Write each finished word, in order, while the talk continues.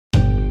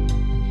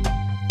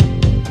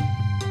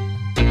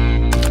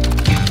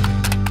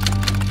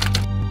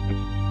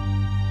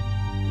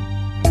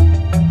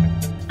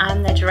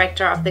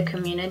director of the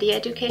community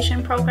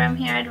education program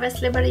here at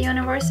West Liberty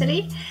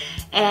University,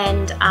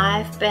 and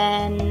I've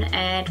been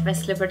at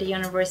West Liberty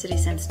University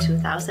since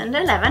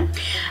 2011.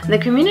 The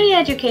community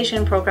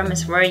education program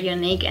is very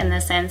unique in the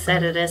sense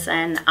that it is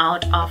an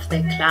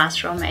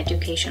out-of-the-classroom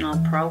educational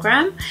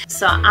program.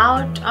 So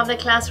out of the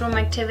classroom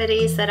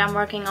activities that I'm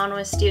working on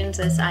with students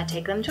is I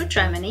take them to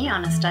Germany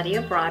on a study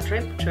abroad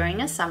trip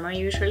during a summer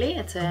usually.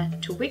 It's a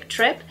 2-week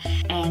trip,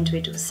 and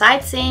we do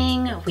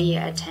sightseeing, we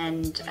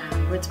attend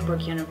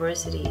Würzburg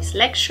University's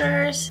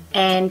lectures,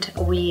 and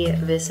we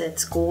visit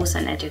schools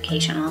and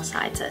educational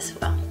sites as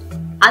well.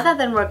 Other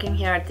than working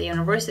here at the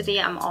university,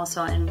 I'm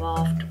also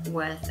involved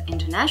with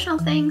international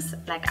things.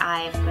 Like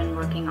I've been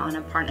working on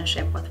a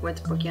partnership with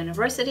Würzburg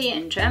University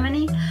in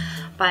Germany,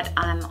 but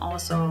I'm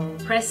also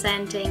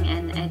presenting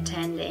and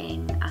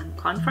attending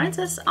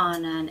conferences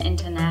on an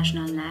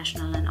international,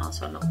 national, and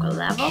also local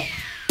level.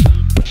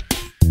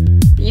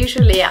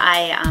 Usually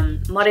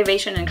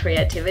motivation and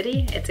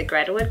creativity, it's a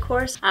graduate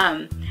course.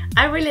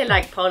 I really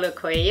like Paulo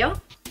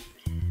Coelho.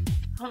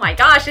 Oh my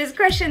gosh, these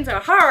questions are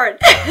hard.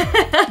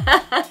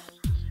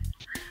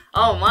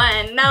 Oh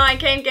man, now I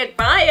can't get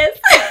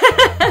biased.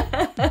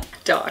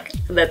 Dog,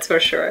 that's for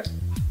sure.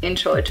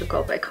 Enjoy to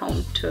go back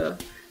home to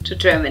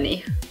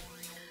Germany.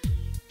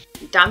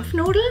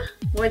 Dampfnudel,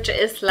 which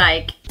is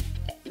like,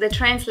 the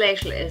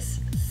translation is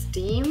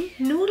steam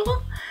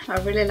noodle. I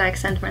really like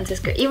San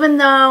Francisco, even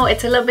though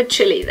it's a little bit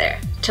chilly there.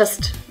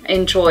 Just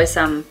enjoy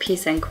some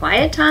peace and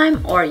quiet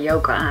time, or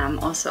yoga. I'm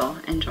also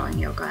enjoying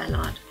yoga a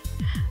lot.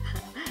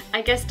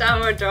 I guess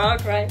downward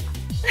dog, right?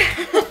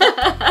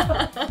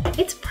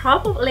 It's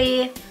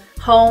probably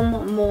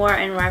home more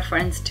in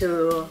reference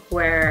to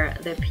where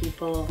the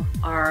people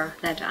are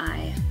that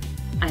I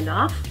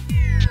love.